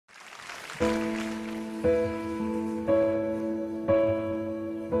If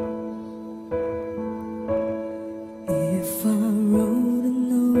I wrote a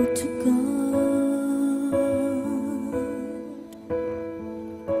note to God,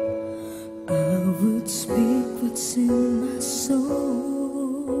 I would speak what's in my soul.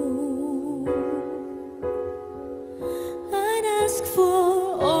 I'd ask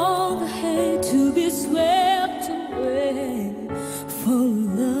for all the hate to be swept away, for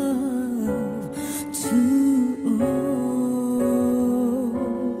love to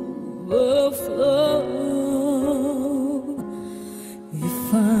overflow.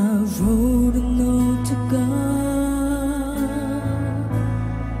 If I wrote a note to God,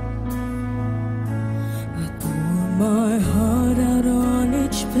 I'd pour my heart out on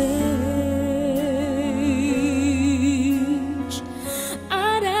each page.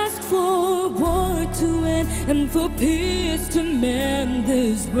 I'd ask for war to end and for peace to mend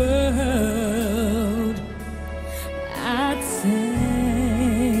this world. I'd say,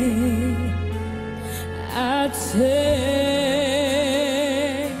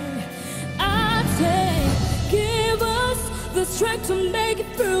 give us the strength to make it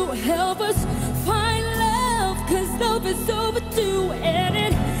through. Help us find love, 'cause love is overdue. And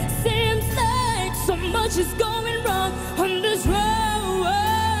it seems like so much is going wrong on this road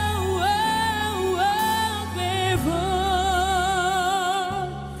we're on.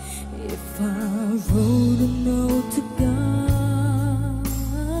 If I wrote a note to God,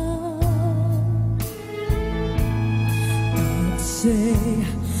 I'd say,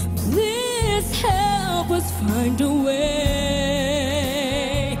 please help us find a way,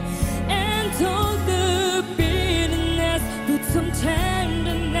 and all the bitterness, put some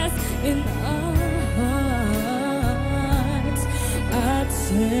tenderness in our hearts. I'd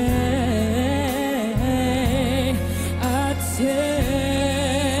say,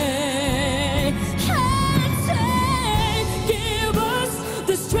 give us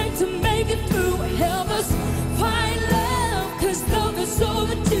the strength to make it through. Help us find love, 'cause love is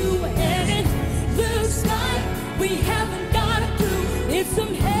overdue. And it looks like we haven't got a clue. It's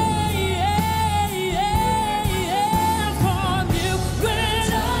some help from you.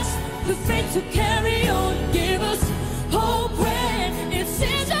 Grant us the faith to carry on. Give us hope when it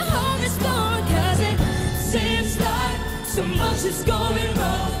seems our home is gone. 'Cause it seems like so much is going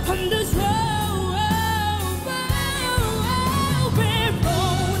wrong on this road. We're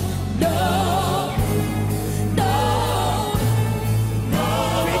on. No,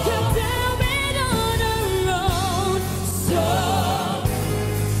 we can do it on our own. So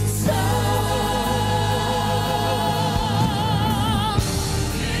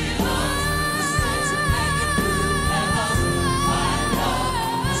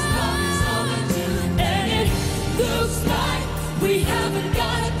and it looks like we haven't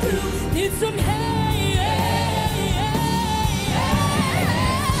got a clue. Need some help.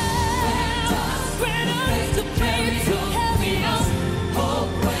 When us the faith to carry on.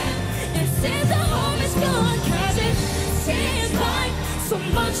 Hope when it seems the home is gone. 'Cause it seems like so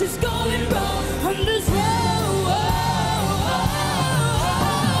much is going wrong on this road.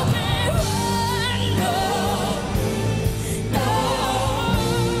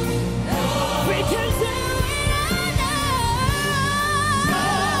 We can do it on our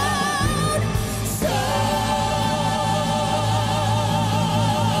own. So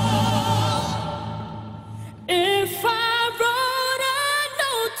if I wrote a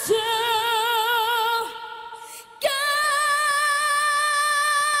note to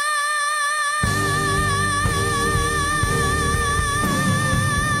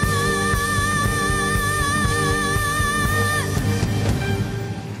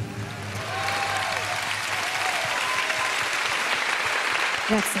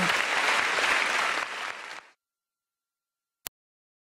Grazie.